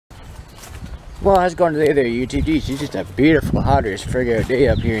Well, how's it going today there, UTGs? It's just a beautiful, hottest friggin' day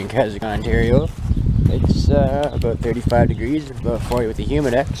up here in Queensville, Ontario. It's about 35 degrees, about 40 with the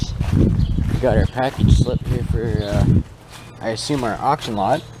Humidex. We got our package slip here for, I assume, our auction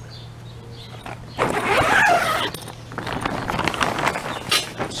lot.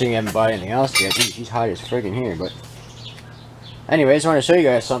 So you haven't bought anything else yet. She's hot as friggin' here, but... Anyway, I just want to show you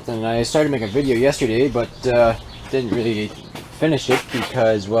guys something. I started making a video yesterday, but didn't really finish it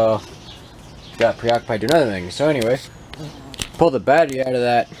because, well, got preoccupied doing other things. So anyway, pulled the battery out of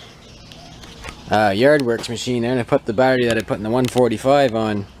that Yardworks machine there, and I put the battery that I put in the 145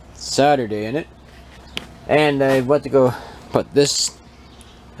 on Saturday in it. And I went to go put this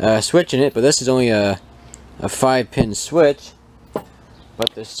switch in it, but this is only a 5-pin switch.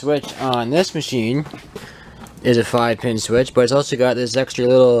 But the switch on this machine is a 5-pin switch, but it's also got this extra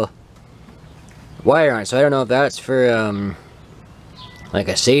little wire on it. So I don't know if that's for like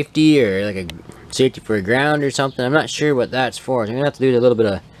a safety, or like a safety for a ground or something. I'm not sure what that's for. So I'm gonna have to do a little bit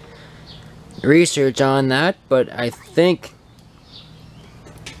of research on that, but I think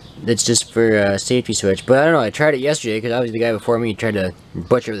it's just for a safety switch. But I don't know, I tried it yesterday because obviously the guy before me tried to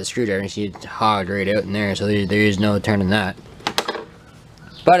butcher with a screwdriver and she hogged right out in there, so there is no turning that.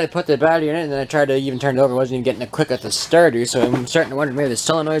 But I put the battery in it, and then I tried to even turn it over. I wasn't even getting it quick at the starter, so I'm starting to wonder maybe the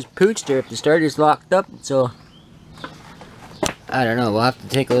solenoid's pooched or if the starter's locked up. So I don't know, we'll have to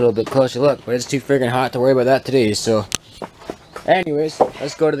take a little bit closer look, but it's too friggin' hot to worry about that today. So anyways,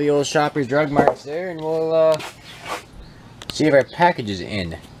 let's go to the old Shoppers Drug Marts there, and we'll see if our package is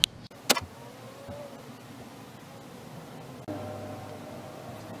in.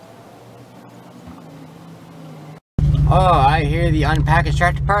 Oh, I hear the unpackaged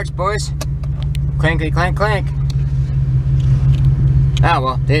tractor parts, boys. Clankety clank clank. Ah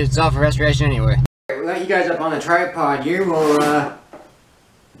well, it's all for restoration anyway. We got you guys up on the tripod here. We'll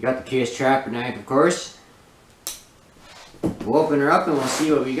you got the case trapper knife, of course. We'll open her up and we'll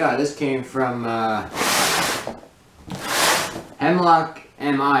see what we got. This came from Hemlock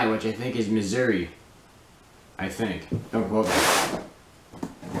MI, which I think is Missouri. I think. Don't quote me.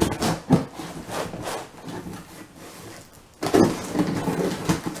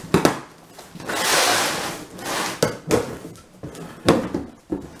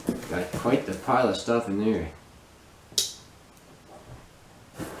 Got quite the pile of stuff in there.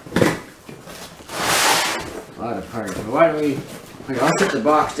 A lot of parts. But why don't we... I'll put the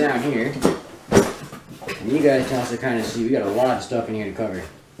box down here. And you guys can also kind of see we got a lot of stuff in here to cover.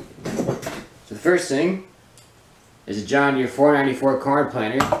 So the first thing is a John Deere 494 corn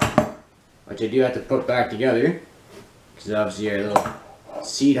planter, which I do have to put back together. Because obviously our little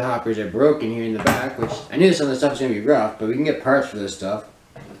seed hoppers are broken here in the back, which I knew some of the stuff was going to be rough, but we can get parts for this stuff.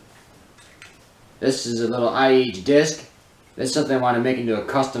 This is a little IH disc. This is something I want to make into a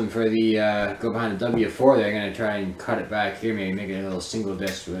custom for the, go behind the W4 there. I'm going to try and cut it back here, maybe make it a little single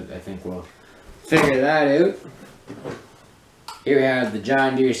disc with it. I think we'll figure that out. Here we have the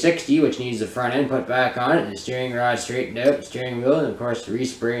John Deere 60, which needs the front end put back on it, and the steering rod straightened out, the steering wheel, and of course the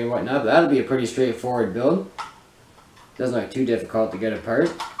respray and whatnot. But that'll be a pretty straightforward build. Doesn't look too difficult to get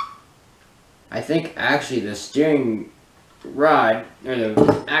apart. I think actually the steering rod, or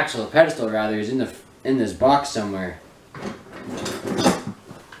the axle pedestal rather, is in this box somewhere.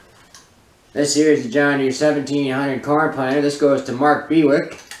 This here is the John Deere 1700 corn planter. This goes to Mark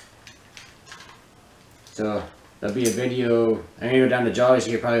Bewick. So there'll be a video. I'm gonna go down to Jolly's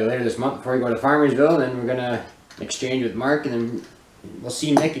here probably later this month before we go to Farmersville. Then we're gonna exchange with Mark, and then we'll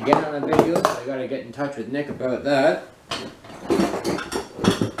see Nick again on a video. So I gotta get in touch with Nick about that.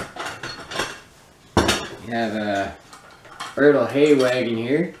 We have a Ertl hay wagon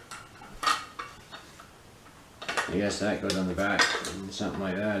here. I guess that goes on the back, something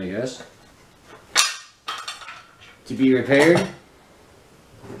like that, I guess. To be repaired.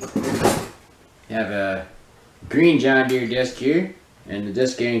 You have a green John Deere disc here, and the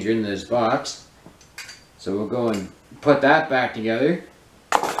disc gaines are in this box. So we'll go and put that back together.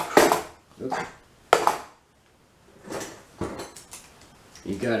 Oops.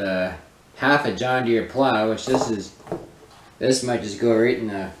 You got a half a John Deere plow, which this might just go right in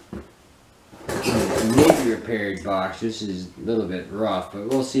the maybe repaired box. This is a little bit rough, but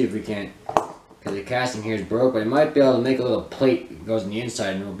we'll see if we can't, because the casting here is broke. But I might be able to make a little plate that goes on the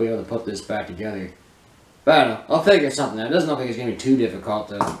inside, and we'll be able to put this back together. But I don't know, I'll figure something out. It doesn't look like it's going to be too difficult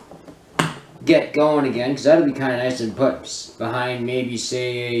to get going again, because that'll be kind of nice to put behind maybe,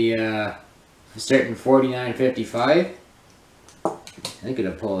 say, a certain 4955. I think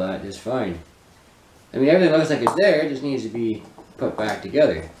it'll pull that just fine. I mean, everything looks like it's there, it just needs to be put back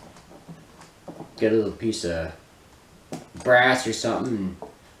together. Get a little piece of brass or something,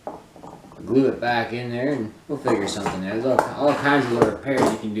 glue it back in there, and we'll figure something out. There's all kinds of little repairs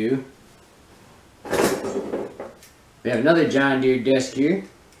you can do. We have another John Deere disc here.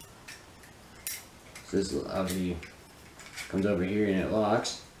 So this obviously comes over here and it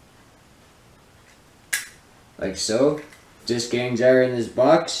locks. Like so. Disc gangs are in this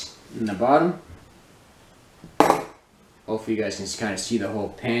box in the bottom. Hopefully you guys can kind of see the whole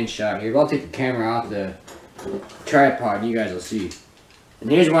pan shot here. But I'll take the camera off the tripod and you guys will see. And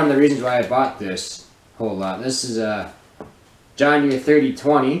here's one of the reasons why I bought this whole lot. This is a John Deere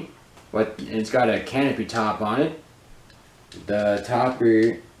 3020, and it's got a canopy top on it. The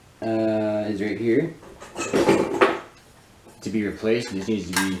topper is right here to be replaced. It just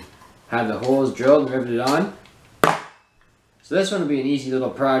needs to have the holes drilled and riveted on. So this one will be an easy little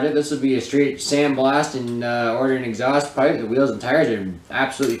project. This will be a straight sandblast and order an exhaust pipe. The wheels and tires are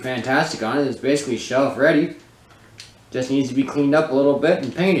absolutely fantastic on it. It's basically shelf ready. Just needs to be cleaned up a little bit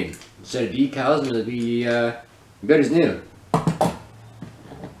and painted. Instead of decals, it'll be good as new.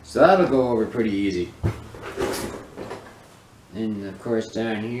 So that'll go over pretty easy. And of course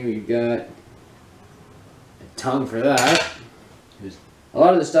down here you've got a tongue for that. A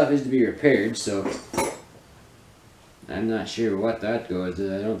lot of the stuff is to be repaired, so I'm not sure what that goes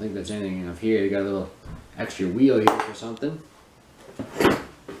to. I don't think that's anything up here. They got a little extra wheel here for something.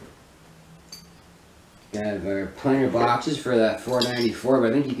 Got our planter boxes for that $4.94, but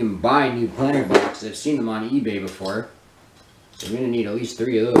I think you can buy new planter boxes. I've seen them on eBay before. So we're going to need at least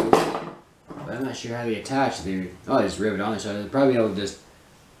 3 of those. But I'm not sure how they attach. They just rivet on there, so they'll probably be able to just...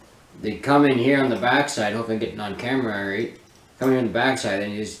 They come in here on the back side. Hopefully I'm getting on camera right. Come in on the back side,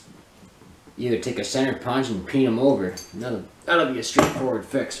 then you just either take a center punch and peen them over. That'll be a straightforward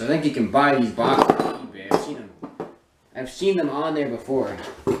fix. So I think you can buy these boxes on eBay. I've seen them on there before.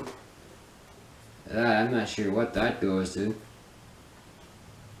 I'm not sure what that goes to.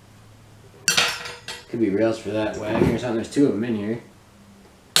 Could be rails for that wagon or something. There's 2 of them in here.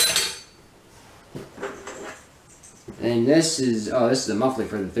 And this is a muffler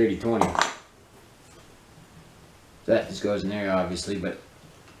for the 3020. So that just goes in there obviously, but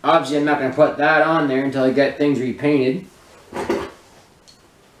obviously I'm not going to put that on there until I get things repainted.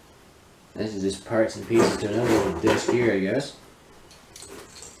 This is just parts and pieces to another little disc here, I guess.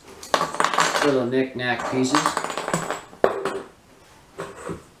 Little knick-knack pieces.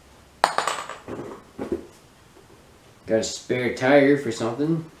 Got a spare tire for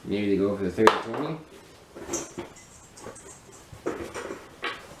something. Maybe to go for the 3020.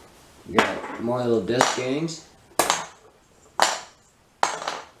 Got more little disc gangs.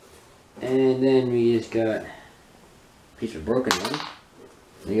 And then we just got a piece of broken one.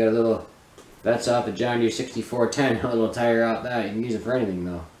 We got a little, that's off the John Deere 6410, a little tire out that. You can use it for anything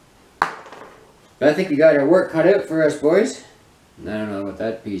though. But I think we got our work cut out for us, boys. I don't know what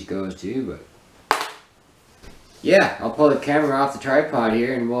that piece goes to, but yeah, I'll pull the camera off the tripod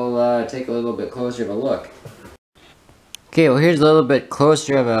here and we'll take a little bit closer of a look. Okay, well here's a little bit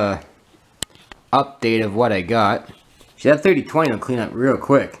closer of a update of what I got. See, that 3020 will clean up real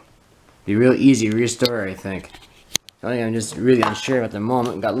quick. Be real easy to restore, I think. I think I'm just really unsure at the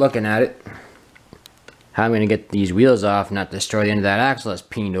moment. Got looking at it. How I'm going to get these wheels off and not destroy the end of that axle that's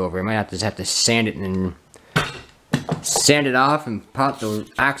peened over. I might have to sand it and sand it off and pop the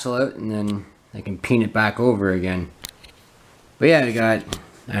axle out and then I can peen it back over again. But yeah, we got,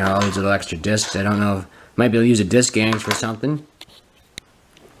 I don't know, all these little extra discs. I don't know if might be able to use a disc gangs for something.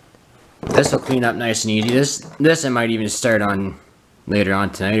 This will clean up nice and easy. This I might even start on later on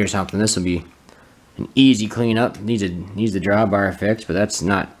tonight or something. This will be an easy cleanup. Needs the drawbar fixed, but that's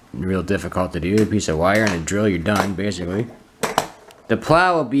not real difficult to do. A piece of wire and a drill, you're done basically. The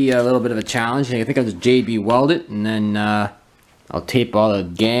plow will be a little bit of a challenge. I think I'll just JB weld it and then I'll tape all the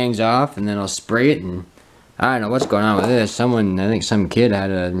gangs off and then I'll spray it. And I don't know what's going on with this. I think some kid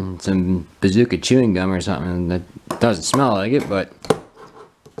had some bazooka chewing gum or something that doesn't smell like it, but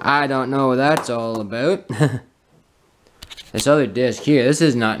I don't know what that's all about. This other disc here, this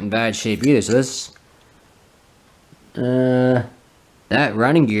is not in bad shape either, so this that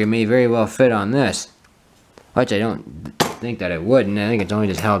running gear may very well fit on this, which I don't think that it wouldn't. I think it's only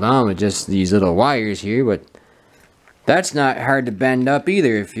just held on with just these little wires here, but that's not hard to bend up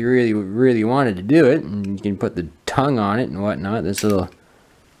either if you really wanted to do it. And you can put the tongue on it and whatnot. This little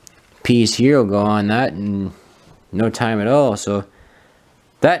piece here will go on that in no time at all, so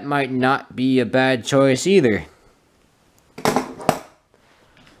that might not be a bad choice either.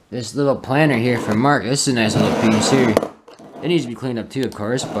 This little planter here from Mark, this is a nice little piece here. It needs to be cleaned up too, of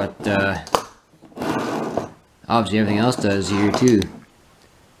course, but obviously everything else does here too.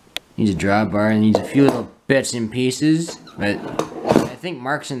 Needs a drawbar and needs a few little bits and pieces, but I think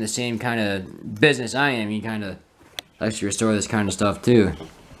Mark's in the same kind of business I am. He kind of likes to restore this kind of stuff too.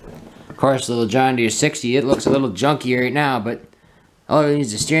 Of course, the little John Deere 60, it looks a little junky right now, but all it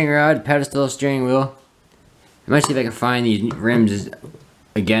needs is a steering rod, pedestal, steering wheel. I might see if I can find these rims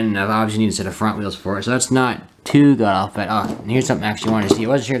again. I obviously need a set of front wheels for it, so that's not too good off. But and here's something I actually wanted to see. I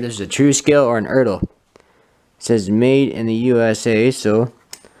wasn't sure if this was a true scale or an Ertl. It says made in the USA, so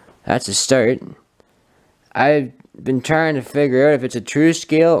that's a start. I've been trying to figure out if it's a true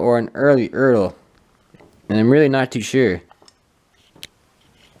scale or an early Ertl, and I'm really not too sure.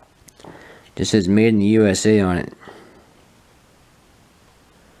 Just says made in the USA on it.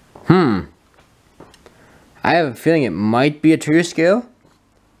 I have a feeling it might be a true scale,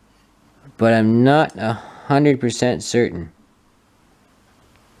 but I'm not 100% certain.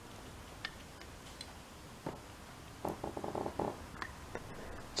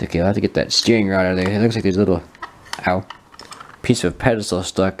 It's okay, I'll have to get that steering rod out of there. It looks like there's a little, piece of pedestal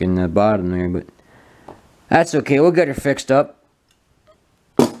stuck in the bottom there, but that's okay, we'll get her fixed up.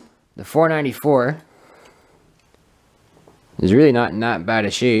 The 494 is really not in that bad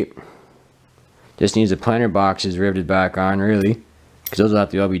a shape. Just needs the planter boxes riveted back on, really, because those will have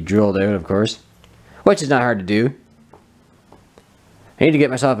to all be drilled out, of course, which is not hard to do. I need to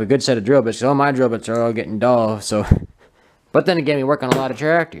get myself a good set of drill bits, because all my drill bits are all getting dull, so. But then again, we work on a lot of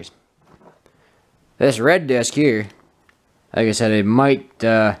tractors. This red disc here, like I said, it might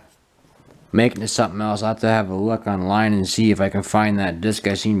make it into something else. I'll have to have a look online and see if I can find that disc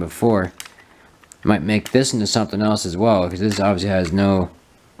I've seen before. Might make this into something else as well, because this obviously has no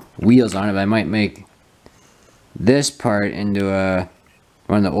wheels on it. But I might make this part into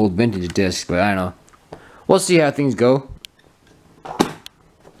one of the old vintage discs, but I don't know. We'll see how things go.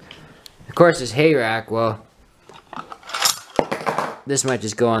 Of course, this hay rack, well, this might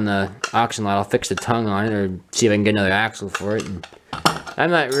just go on the auction lot. I'll fix the tongue on it, or see if I can get another axle for it. And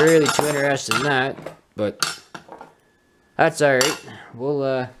I'm not really too interested in that, but that's alright.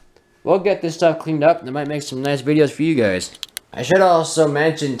 We'll get this stuff cleaned up, and I might make some nice videos for you guys. I should also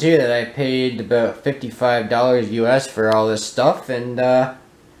mention too that I paid about $55 US for all this stuff, and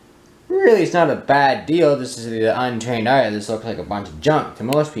really it's not a bad deal. This is the untrained eye. This looks like a bunch of junk to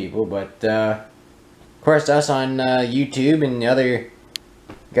most people, but of course us on YouTube and the other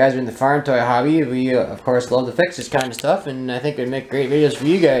guys in the farm toy hobby, we of course love to fix this kind of stuff, and I think it'd make great videos for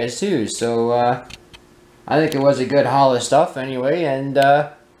you guys too. So I think it was a good haul of stuff anyway, and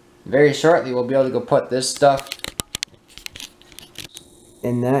very shortly we'll be able to go put this stuff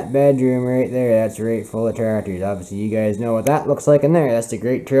in that bedroom right there. That's right full of tractors. Obviously you guys know what that looks like in there. That's the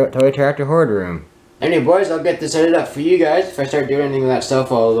great toy tractor hoarder room. Anyway boys, I'll get this edited up for you guys. If I start doing anything with that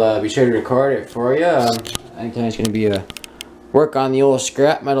stuff, I'll be sure to record it for you. I think tonight's going to be a work on the old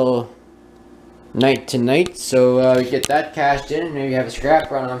scrap metal night tonight, so we get that cashed in and maybe have a scrap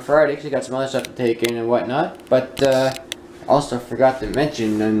run on Friday, because we got some other stuff to take in and whatnot. But also forgot to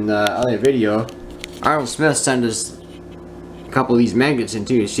mention in the other video, Arnold Smith sent us a couple of these magnets in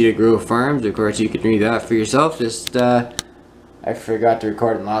too, Cedar Grove Farms. Of course you can read that for yourself, just I forgot to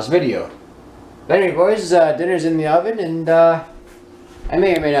record in the last video. But anyway boys, dinner's in the oven, and I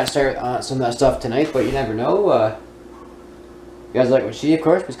may or may not start some of that stuff tonight, but you never know. If you guys like what you see, of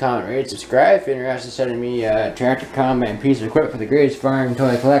course, please comment, rate, subscribe. If you're interested in sending me a tractor, combat, and piece of equipment for the greatest farm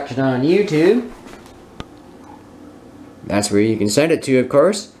toy collection on YouTube, that's where you can send it to, of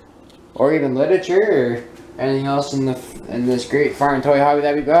course. Or even literature, or anything else in this great farm toy hobby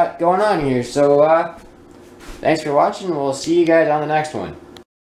that we got going on here. So, thanks for watching. We'll see you guys on the next one.